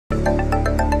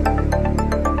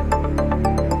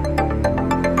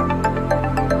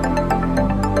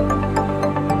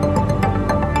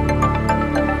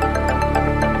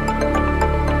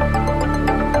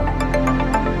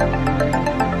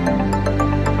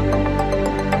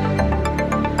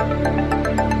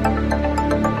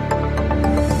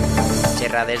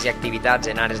Xerrades i activitats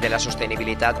en àrees de la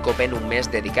sostenibilitat copen un mes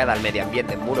dedicat al medi ambient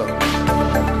en Muro.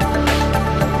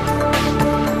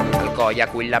 Alcoi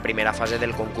acull la primera fase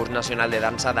del concurs nacional de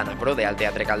dansa d'Anna Prode al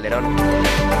Teatre Calderón.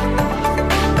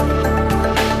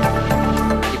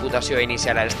 Diputació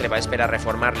iniciarà els treballs per a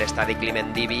reformar l'estadi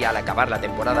Climent Divi a l'acabar la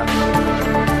temporada.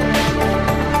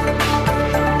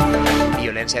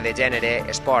 Violència de gènere,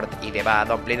 esport i debat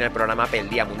omplin el programa pel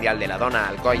Dia Mundial de la Dona a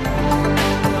Alcoi.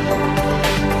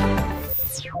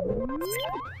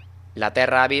 La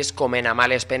Terra ha vist com en a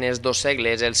males penes 2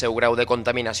 segles el seu grau de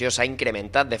contaminació s'ha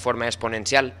incrementat de forma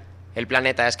exponencial. El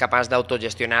planeta és capaç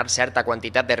d'autogestionar certa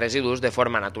quantitat de residus de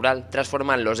forma natural,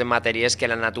 transformant-los en matèries que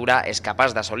la natura és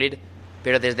capaç d'assolir.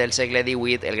 Però des del segle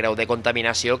XVIII el grau de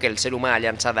contaminació que el ser humà ha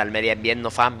llançat al medi ambient no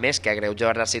fa més que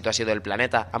agreujar la situació del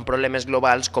planeta, amb problemes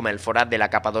globals com el forat de la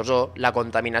capa d'ozó, la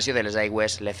contaminació de les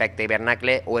aigües, l'efecte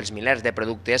hivernacle o els milers de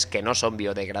productes que no són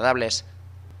biodegradables.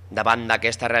 Davant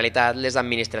d'aquesta realitat, les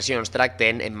administracions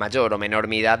tracten, en major o menor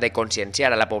mida, de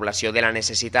conscienciar a la població de la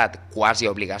necessitat, quasi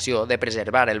obligació, de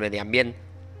preservar el medi ambient.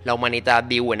 La humanitat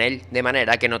viu en ell, de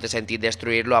manera que no té sentit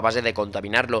destruir-lo a base de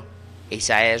contaminar-lo.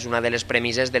 Eixa és una de les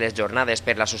premisses de les jornades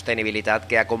per la sostenibilitat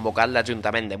que ha convocat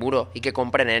l'Ajuntament de Muro i que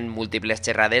comprenen múltiples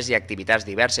xerrades i activitats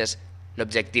diverses.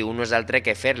 L'objectiu no és altre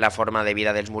que fer la forma de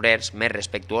vida dels murers més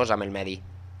respectuosa amb el medi.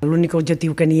 L'únic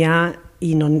objectiu que n'hi ha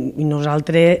i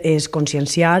nosaltres és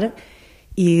conscienciar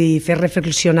i fer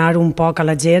reflexionar un poc a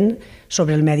la gent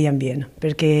sobre el medi ambient,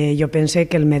 perquè jo penso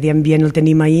que el medi ambient el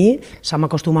tenim ahí, s'hem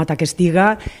acostumat a que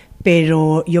estiga,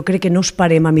 però jo crec que no es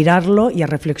parem a mirar-lo i a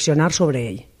reflexionar sobre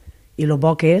ell. I el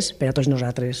bo que és per a tots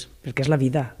nosaltres, perquè és la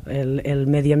vida, el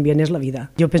medi ambient és la vida.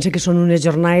 Jo penso que són unes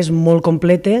jornades molt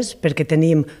completes perquè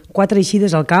tenim 4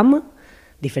 eixides al camp,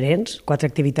 diferents, 4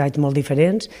 activitats molt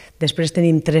diferents. Després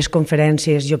tenim 3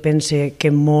 conferències, jo penso que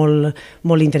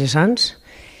molt interessants.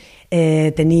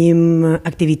 Tenim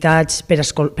activitats per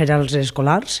als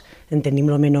escolars, en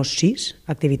tenim almenys 6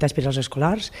 activitats per als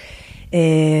escolars.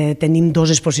 Tenim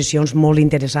 2 exposicions molt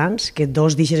interessants, que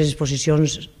 2 d'aquestes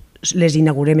exposicions les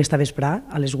inaugurem esta vesprà,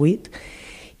 a les 8,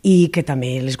 i que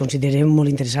també les considerem molt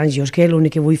interessants. Jo és que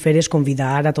l'únic que vull fer és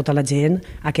convidar a tota la gent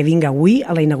a que vinga avui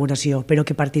a la inauguració, però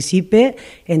que participe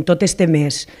en tot este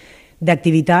mes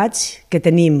d'activitats que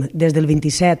tenim des del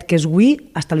 27, que és avui,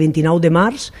 fins al 29 de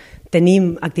març,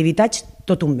 tenim activitats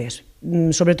tot un mes,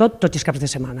 sobretot tots els caps de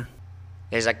setmana.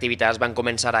 Les activitats van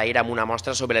començar ahir amb una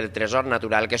mostra sobre el tresor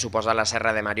natural que suposa la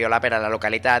Serra de Mariola per a la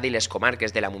localitat i les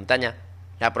comarques de la muntanya.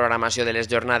 La programació de les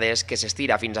jornades, que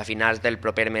s'estira fins a finals del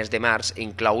proper mes de març,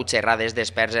 inclou xerrades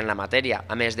d'experts en la matèria,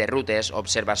 a més de rutes,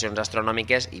 observacions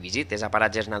astronòmiques i visites a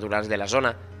paratges naturals de la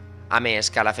zona. A més,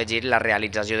 cal afegir la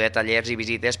realització de tallers i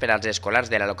visites per als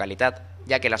escolars de la localitat,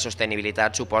 ja que la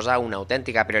sostenibilitat suposa una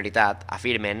autèntica prioritat,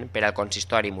 afirmen, per al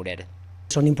consistori murer.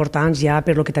 Són importants ja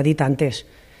per lo que t'ha dit antes.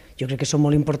 Jo crec que són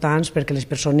molt importants perquè les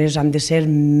persones han de ser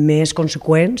més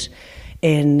conseqüents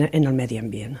en el medi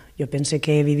ambient. Jo penso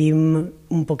que vivim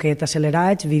un poquet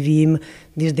accelerats, vivim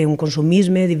des d'un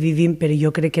consumisme, però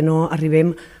jo crec que no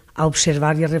arribem a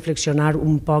observar i a reflexionar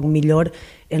un poc millor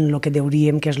en el que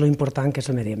deuríem, que és lo important, que és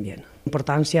el medi ambient.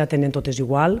 Importància tenen totes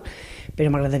igual,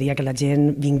 però m'agradaria que la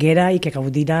gent vinguera i que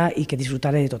gaudira i que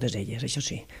disfrutara de totes elles, això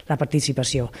sí, la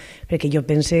participació, perquè jo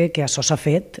penso que això s'ha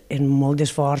fet en molt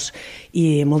d'esforç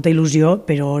i molta il·lusió,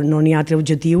 però no n'hi ha altre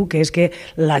objectiu, que és que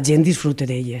la gent disfrute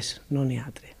d'elles, no n'hi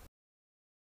ha altre.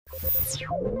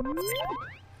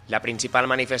 La principal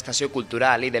manifestació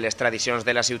cultural i de les tradicions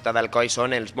de la ciutat d'Alcoi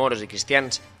són els moros i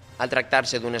cristians. Al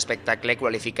tractar-se d'un espectacle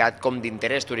qualificat com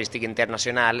d'interès turístic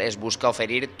internacional, es busca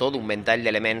oferir tot un ventall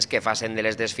d'elements que facin de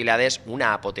les desfilades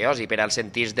una apoteosi per als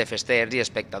sentirs de festers i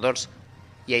espectadors.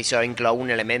 I això inclou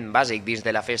un element bàsic dins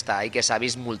de la festa i que s'ha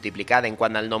vist multiplicat en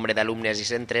quant al nombre d'alumnes i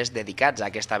centres dedicats a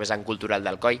aquesta vessant cultural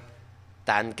d'Alcoi,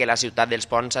 tant que la ciutat dels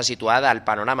Ponts s'ha situat al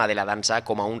panorama de la dansa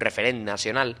com a un referent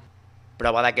nacional.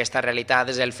 Prova d'aquesta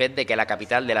realitat és el fet de que la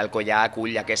capital de l'Alcoià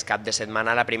acull aquest cap de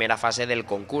setmana la primera fase del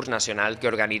concurs nacional que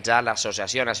organitza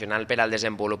l'Associació Nacional per al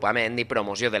Desenvolupament i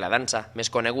Promoció de la Dansa, més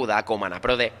coneguda com Anna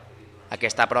Prode.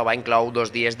 Aquesta prova inclou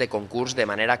 2 dies de concurs de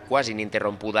manera quasi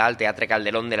ininterrompuda al Teatre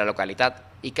Calderón de la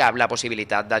localitat i cap la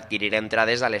possibilitat d'adquirir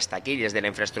entrades a les taquilles de la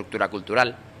infraestructura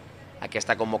cultural.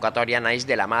 Aquesta convocatòria naix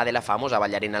de la mà de la famosa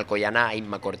ballarina alcoiana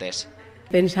Imma Cortés.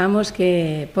 Pensamos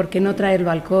que, ¿por qué no traerlo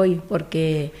a Alcoy?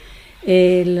 Porque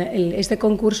Este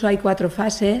concurso hay 4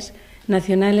 fases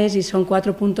nacionales y son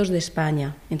 4 puntos de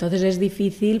España. Entonces es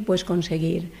difícil pues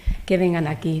conseguir que vengan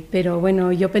aquí. Pero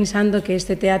bueno, yo pensando que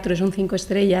este teatro es un 5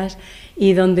 estrellas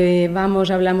y donde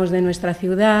vamos hablamos de nuestra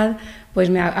ciudad, pues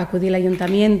me acudí al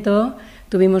ayuntamiento,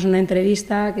 tuvimos una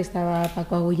entrevista que estaba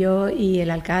Paco Agulló y el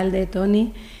alcalde,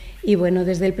 Toni, y bueno,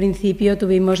 desde el principio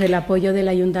tuvimos el apoyo del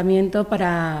ayuntamiento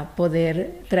para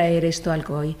poder traer esto al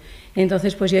COI.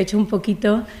 Entonces, pues yo he hecho un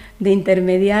poquito de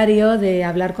intermediario, de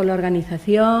hablar con la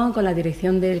organización, con la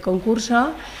dirección del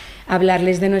concurso,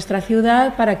 hablarles de nuestra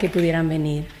ciudad para que pudieran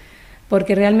venir.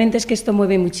 Porque realmente es que esto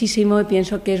mueve muchísimo y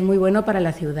pienso que es muy bueno para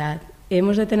la ciudad.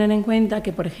 Hemos de tener en cuenta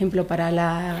que, por ejemplo, para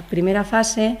la primera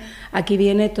fase, aquí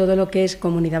viene todo lo que es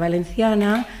Comunidad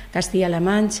Valenciana, Castilla-La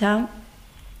Mancha,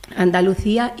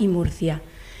 Andalucía y Murcia.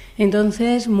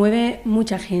 Entonces, mueve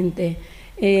mucha gente.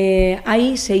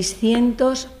 Hay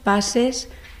 600 pases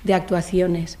de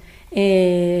actuaciones.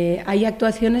 Hay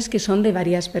actuaciones que son de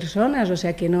varias personas, o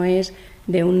sea que no es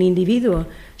de un individuo,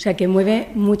 o sea que mueve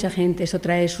mucha gente. Eso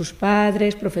trae sus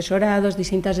padres, profesorados,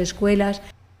 distintas escuelas.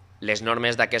 Les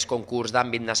normes d'aquest concurs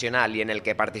d'àmbit nacional i en el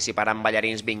que participaran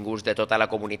ballarins vinguts de tota la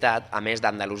comunitat, a més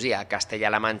d'Andalusia,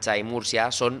 Castella-La Manxa i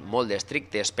Múrcia, són molt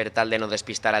estrictes per tal de no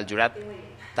despistar al jurat,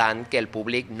 tant que el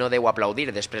públic no deu aplaudir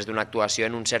després d'una actuació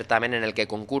en un certamen en el que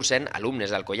concursen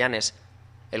alumnes alcoianes.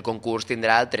 El concurs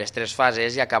tindrà altres 3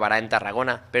 fases i acabarà en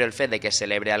Tarragona, però el fet de que es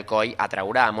celebre a Alcoi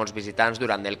atraurà a molts visitants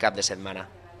durant el cap de setmana.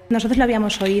 Nosotros lo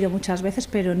habíamos oído muchas veces,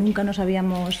 pero nunca nos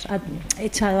habíamos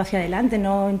echado hacia adelante,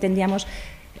 no entendíamos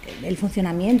el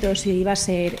funcionamiento, si iba a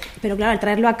ser... Pero claro, al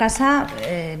traerlo a casa,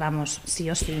 vamos, sí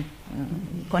o sí,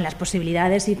 con las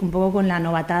posibilidades y un poco con la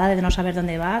novatada de no saber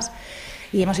dónde vas.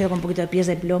 Y hemos ido con un poquito de pies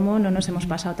de plomo, no nos hemos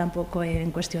pasado tampoco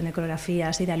en cuestión de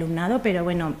coreografías y de alumnado, pero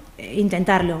bueno,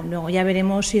 intentarlo. Luego ya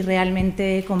veremos si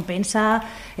realmente compensa,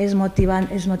 es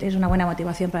una buena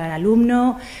motivación para el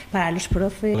alumno, para los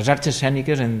profes. Les arts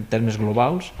escèniques, en termes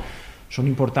globals, són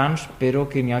importants, però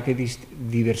que n'hi ha que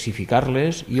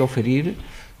diversificar-les i oferir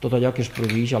tot allò que es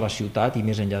produeix a la ciutat i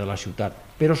més enllà de la ciutat.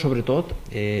 Però sobretot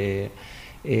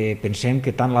pensem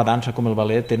que tant la dansa com el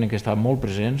ballet tenen que estar molt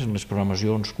presents en les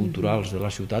programacions culturals de la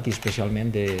ciutat i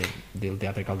especialment del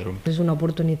Teatre Calderón. És una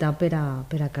oportunitat per a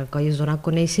que el coll es doni a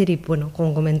conèixer i, com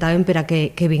comentàvem, per a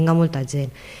que vinga molta gent.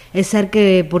 És cert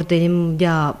que portem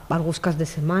ja alguns caps de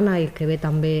setmana i que ve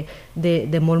també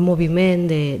de molt moviment,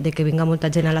 de que vinga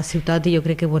molta gent a la ciutat i jo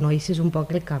crec que aquest és un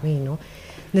poc el camí.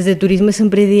 Des de turisme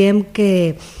sempre diem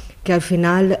que al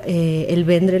final el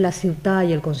vendre la ciutat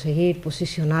i el aconseguir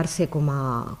posicionar-se com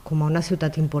a una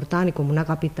ciutat important i com una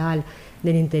capital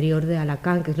de l'interior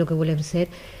d'Alacant, que és el que volem ser,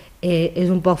 és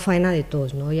un poc feina de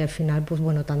tots, i al final,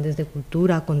 tant des de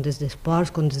cultura, com des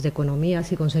d'esports, com des d'economia,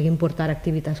 si aconseguim portar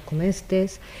activitats com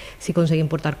aquestes, si aconseguim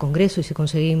portar congressos, si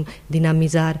aconseguim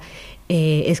dinamitzar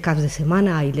els caps de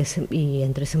setmana i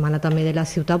entre setmana també de la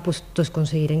ciutat, tots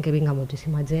aconseguirem que vinga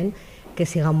moltíssima gent, que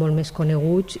siguin molt més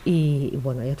coneguts i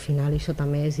al final això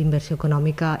també és inversió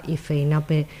econòmica i feina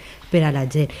per a la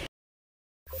gent.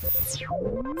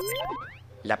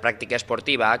 La pràctica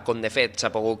esportiva, com de fet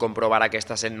s'ha pogut comprovar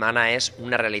aquesta setmana, és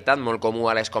una realitat molt comú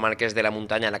a les comarques de la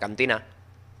muntanya alacantina.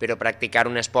 Però practicar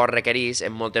un esport requereix,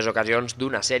 en moltes ocasions,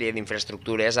 d'una sèrie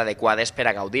d'infraestructures adequades per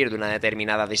a gaudir d'una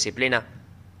determinada disciplina.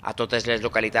 A totes les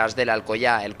localitats de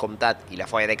l'Alcoià, el Comtat i la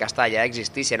Foia de Castalla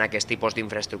existeixen aquest tipus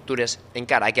d'infraestructures,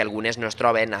 encara que algunes no es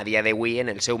troben a dia d'avui en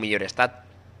el seu millor estat.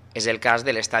 És el cas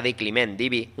de l'estadi Climent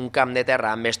d'Ibi, un camp de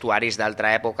terra amb vestuaris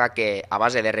d'altra època que, a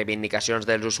base de reivindicacions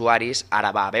dels usuaris, ara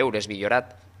va a veure's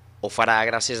millorat. Ho farà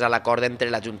gràcies a l'acord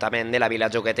entre l'Ajuntament de la Vila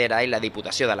Joguetera i la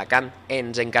Diputació d'Alacant,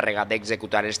 ens encarregat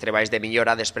d'executar els treballs de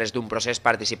millora després d'un procés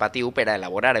participatiu per a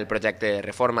elaborar el projecte de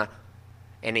reforma.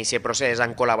 En aquest procés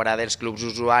han col·laborat els clubs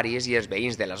usuaris i els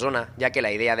veïns de la zona, ja que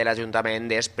la idea de l'Ajuntament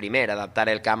és primer adaptar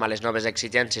el camp a les noves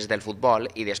exigències del futbol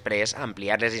i després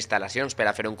ampliar les instal·lacions per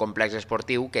a fer un complex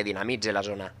esportiu que dinamitzi la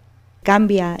zona.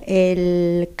 Cambia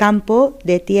el campo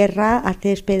de tierra a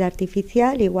césped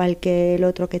artificial, igual que el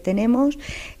otro que tenemos,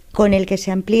 con el que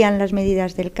se amplían las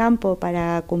medidas del campo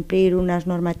para cumplir unas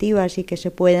normativas y que se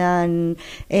puedan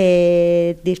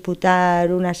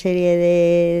disputar una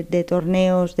serie de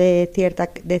torneos de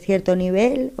cierto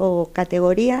nivel o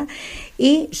categoría,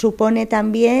 y supone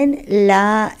también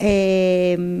la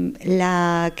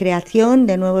creación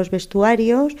de nuevos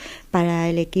vestuarios para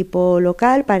el equipo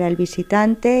local, para el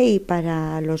visitante y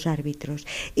para los árbitros,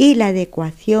 y la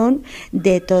adecuación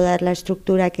de toda la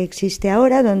estructura que existe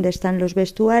ahora, donde están los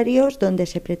vestuarios, donde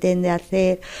se pretende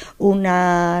hacer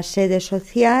una sede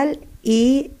social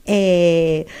y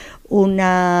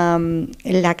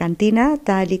la cantina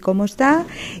tal y como está,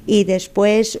 y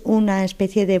después una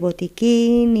especie de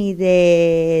botiquín y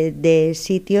de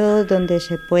sitio donde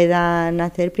se puedan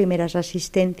hacer primeras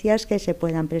asistencias que se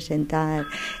puedan presentar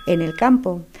en el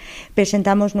campo.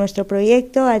 Presentamos nuestro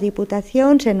proyecto a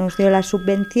Diputación, se nos dio la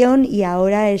subvención y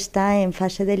ahora está en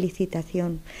fase de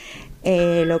licitación.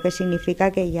 Lo que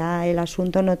significa que ya el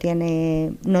asunto no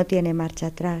tiene marcha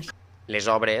atrás. Les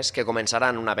obres, que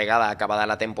començaran una vegada acabada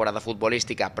la temporada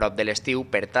futbolística a prop de l'estiu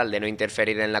per tal de no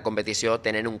interferir en la competició,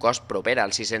 tenen un cost proper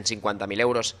als 650.000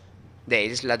 euros.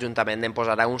 D'ells, l'Ajuntament en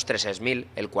posarà uns 300.000,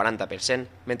 el 40%,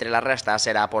 mentre la resta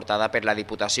serà aportada per la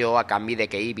Diputació a canvi de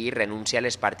que IBI renuncia a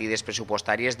les partides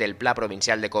pressupostàries del Pla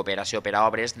Provincial de Cooperació per a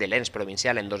Obres de l'ENS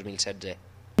provincial en 2016.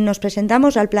 Nos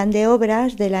presentamos al plan de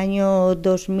obras del año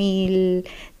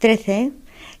 2013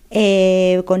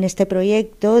 con este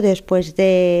proyecto después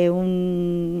de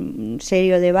un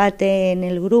serio debate en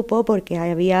el grupo, porque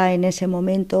había en ese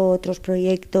momento otros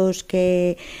proyectos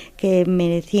que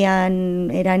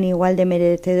eran igual de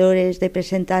merecedores de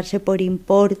presentarse por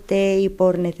importe y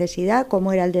por necesidad,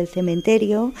 como era el del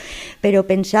cementerio, pero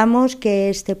pensamos que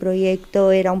este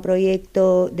proyecto era un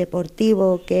proyecto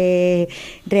deportivo que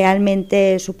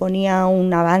realmente suponía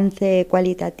un avance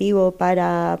cualitativo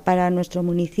para nuestro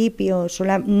municipio,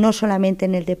 no solamente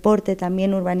en el deporte,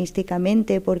 también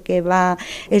urbanísticamente, porque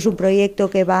es un proyecto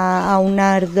que va a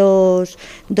aunar dos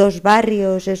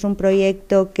barrios, es un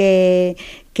proyecto que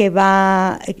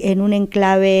va en un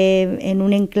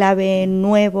enclave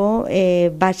nuevo,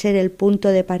 va a ser el punto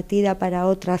de partida para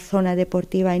otra zona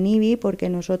deportiva en IBI, porque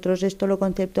nosotros esto lo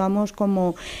conceptuamos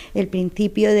como el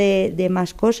principio de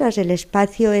más cosas. El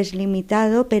espacio es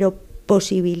limitado, pero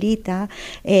posibilita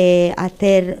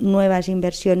hacer nuevas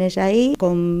inversiones ahí.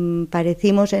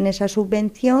 Comparecimos en esa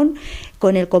subvención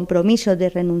con el compromiso de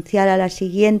renunciar a la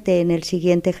siguiente en el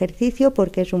siguiente ejercicio,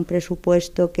 porque es un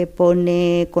presupuesto que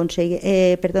pone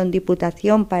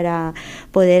Diputación para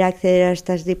poder acceder a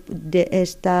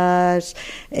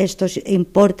estos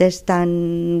importes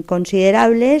tan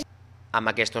considerables. Amb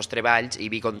aquests treballs,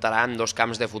 IBI comptarà amb 2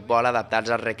 camps de futbol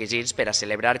adaptats als requisits per a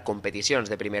celebrar competicions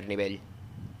de primer nivell.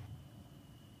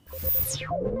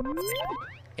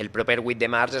 El proper 8 de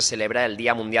març es celebra el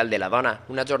Dia Mundial de la Dona,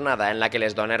 una jornada en la que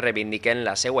les dones reivindiquen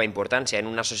la seva importància en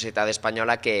una societat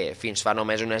espanyola que, fins fa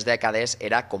només unes dècades,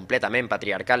 era completament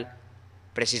patriarcal.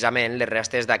 Precisament, les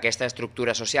restes d'aquesta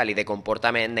estructura social i de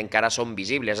comportament encara són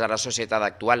visibles a la societat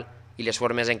actual i les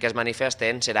formes en què es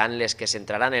manifesten seran les que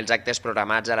centraran els actes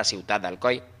programats a la ciutat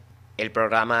d'Alcoi. El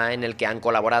programa, en el que han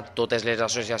col·laborat totes les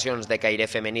associacions de caire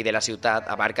femení de la ciutat,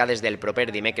 abarca des del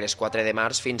proper dimecres 4 de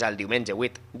març fins al diumenge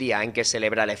 8, dia en què es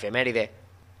celebra l'efemèride.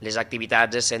 Les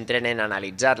activitats es centren en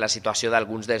analitzar la situació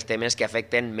d'alguns dels temes que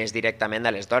afecten més directament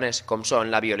a les dones, com són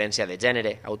la violència de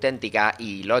gènere, autèntica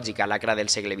i il·lògica lacra del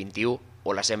segle XXI,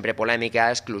 o la sempre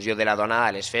polèmica exclusió de la dona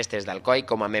a les festes d'Alcoi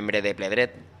com a membre de ple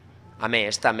dret. A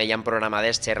més, també hi ha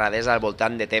programades xerrades al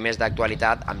voltant de temes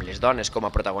d'actualitat amb les dones com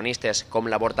a protagonistes, com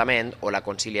l'avortament o la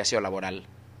conciliació laboral.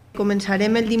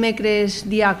 Començarem el dimecres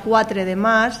dia 4 de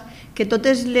març, que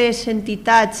totes les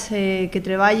entitats que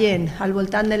treballen al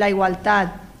voltant de la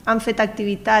igualtat han fet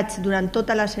activitats durant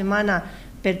tota la setmana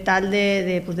per tal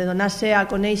de donar-se a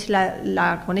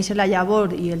conèixer la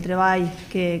llavor i el treball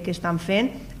que estan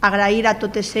fent. Agrair a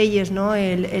totes elles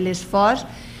l'esforç,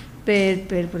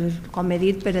 com he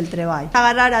dit, per el treball.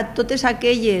 Agarrar a totes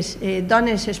aquelles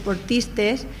dones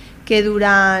esportistes que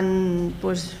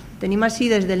tenim així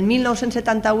des del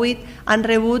 1978, han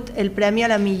rebut el Premi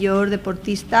a la millor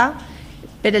deportista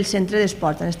per el centre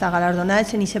d'esport, han estat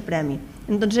galardonats en aquest premi.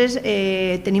 Entonces,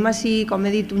 tenim així, com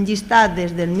he dit, un llistat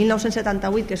des del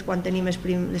 1978, que és quan tenim les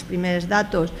primeres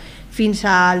datos, fins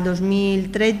al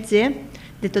 2013,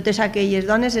 de totes aquelles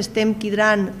dones. Estem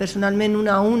quidrant personalment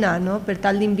una a una, per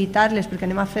tal d'invitar-les, perquè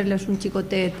anem a fer-les un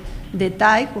xicotet de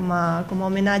tall com a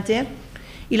homenatge,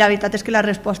 i la veritat és que la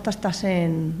resposta està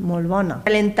sent molt bona.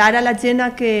 Alentar a la gent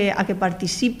a que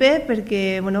participe,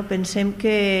 perquè pensem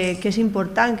que és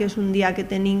important, que és un dia que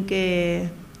tenim que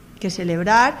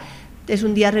celebrar, és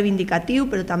un dia reivindicatiu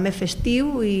però també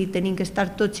festiu i tenim que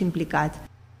estar tots implicats.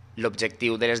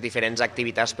 L'objectiu de les diferents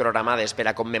activitats programades per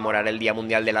a commemorar el Dia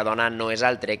Mundial de la Dona no és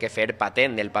altre que fer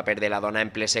patent el paper de la dona en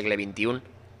ple segle XXI.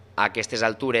 A aquestes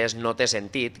altures no té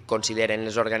sentit, consideren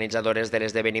les organitzadores de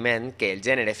l'esdeveniment, que el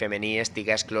gènere femení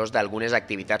estiga exclòs d'algunes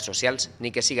activitats socials,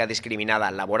 ni que siga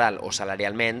discriminada laboral o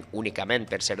salarialment únicament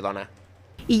per ser dona.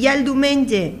 I ja el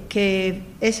diumenge, que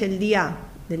és el dia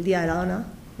del Dia de la Dona,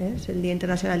 és el Dia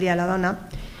Internacional del Dia de la Dona,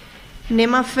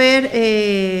 anem a fer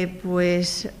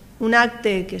un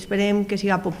acte que esperem que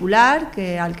siga popular,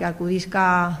 al que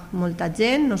acudisca molta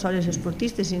gent, no sols els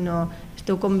esportistes, sinó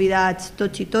esteu convidats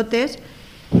tots i totes,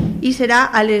 i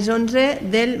serà a les 11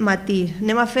 del matí.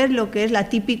 Anem a fer el que és la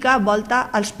típica volta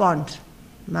als ponts.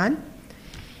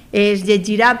 Es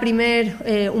llegirà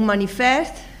primer un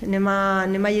manifest, anem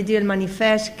a llegir el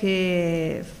manifest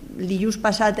que el dilluns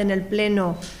passat en el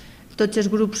pleno tots els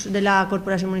grups de la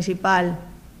corporació municipal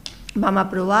vam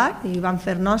aprovar i vam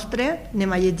fer nostre,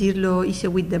 anem a llegir-lo aquest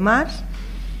 8 de març.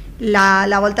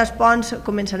 La volta als ponts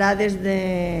començarà des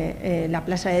de la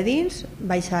plaça de dins,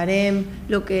 baixarem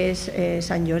el que és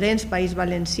Sant Llorenç, País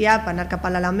Valencià, per anar cap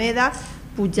a l'Alameda,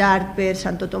 pujar per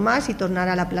Santo Tomàs i tornar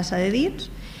a la plaça de dins.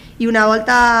 I una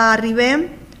volta arribem,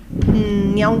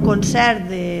 n'hi ha un concert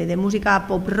de música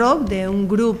pop-rock d'un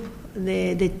grup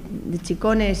de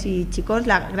xicones i xicons,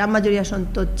 la gran majoria són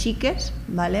tots xiques,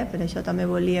 per això també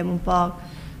volíem un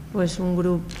poc un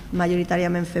grup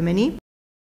majoritàriament femení.